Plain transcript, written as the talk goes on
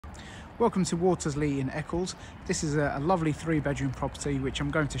Welcome to Waterslea in Eccles. This is a lovely 3-bedroom property which I'm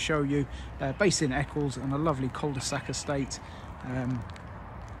going to show you, based in Eccles, and a lovely cul-de-sac estate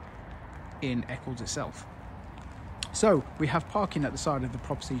in Eccles itself. So we have parking at the side of the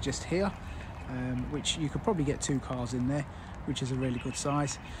property just here, which you could probably get 2 cars in there, which is a really good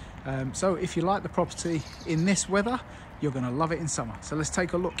size. So if you like the property in this weather, you're going to love it in summer. So let's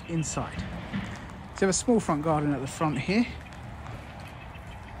take a look inside. So we have a small front garden at the front here.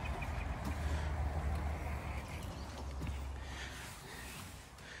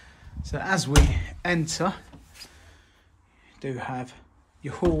 So as we enter, you do have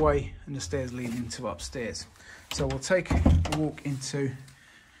your hallway and the stairs leading to upstairs. So we'll take a walk into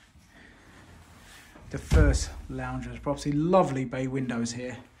the first lounge of the property. Lovely bay windows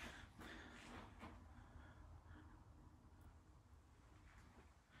here.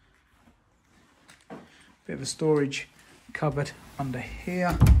 Bit of a storage cupboard under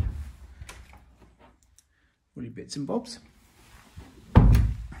here. Really bits and bobs.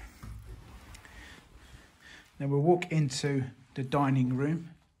 Then we'll walk into the dining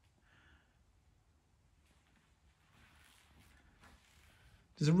room.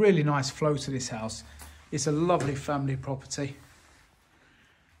 There's a really nice flow to this house. It's a lovely family property.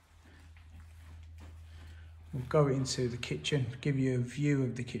 We'll go into the kitchen, give you a view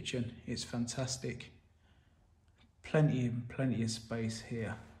of the kitchen. It's fantastic. Plenty of space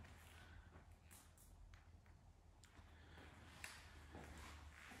here.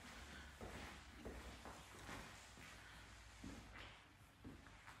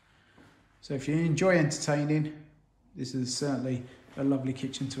 So if you enjoy entertaining, this is certainly a lovely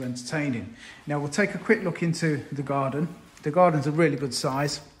kitchen to entertain in. Now we'll take a quick look into the garden. The garden's a really good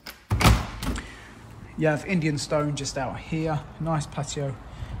size. You have Indian stone just out here, nice patio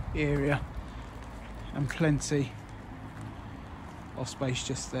area, and plenty of space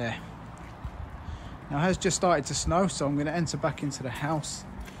just there. Now it has just started to snow, so I'm going to enter back into the house.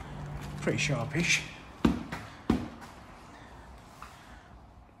 Pretty sharpish.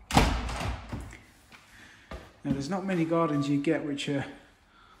 Now there's not many gardens you get which are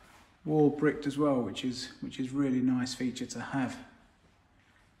wall bricked as well, which is really nice feature to have.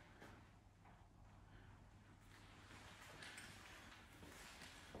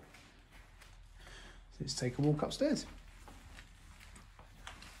 So let's take a walk upstairs.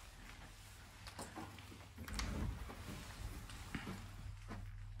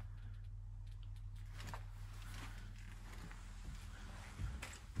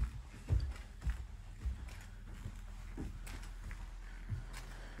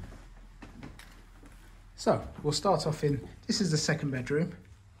 So we'll start off in, this is the 2nd bedroom,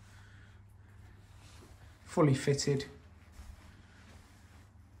 fully fitted,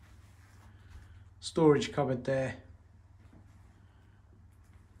 storage cupboard there,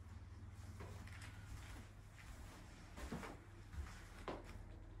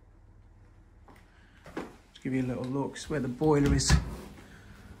 just give you a little look. It's where the boiler is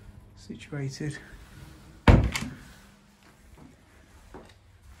situated.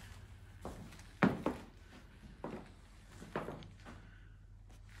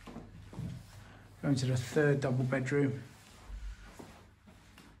 Going to the 3rd double bedroom,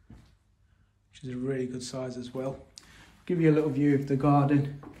 which is a really good size as well. Give you a little view of the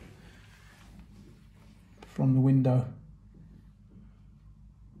garden from the window.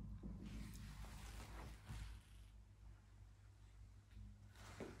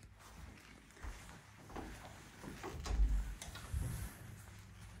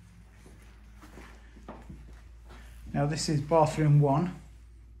 Now this is bathroom 1.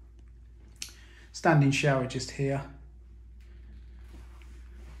 Standing shower just here.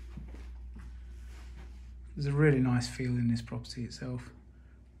 There's a really nice feel in this property itself.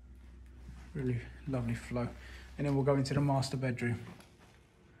 Really lovely flow. And then we'll go into the master bedroom.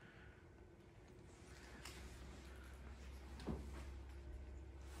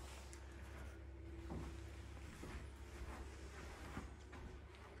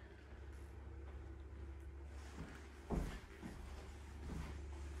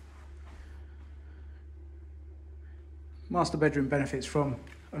 Master bedroom benefits from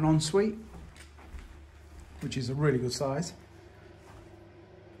an ensuite, which is a really good size.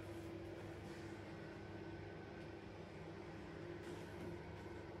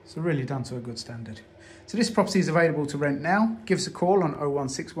 So really done to a good standard. So this property is available to rent now. Give us a call on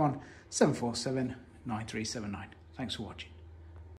 0161 747 9379. Thanks for watching.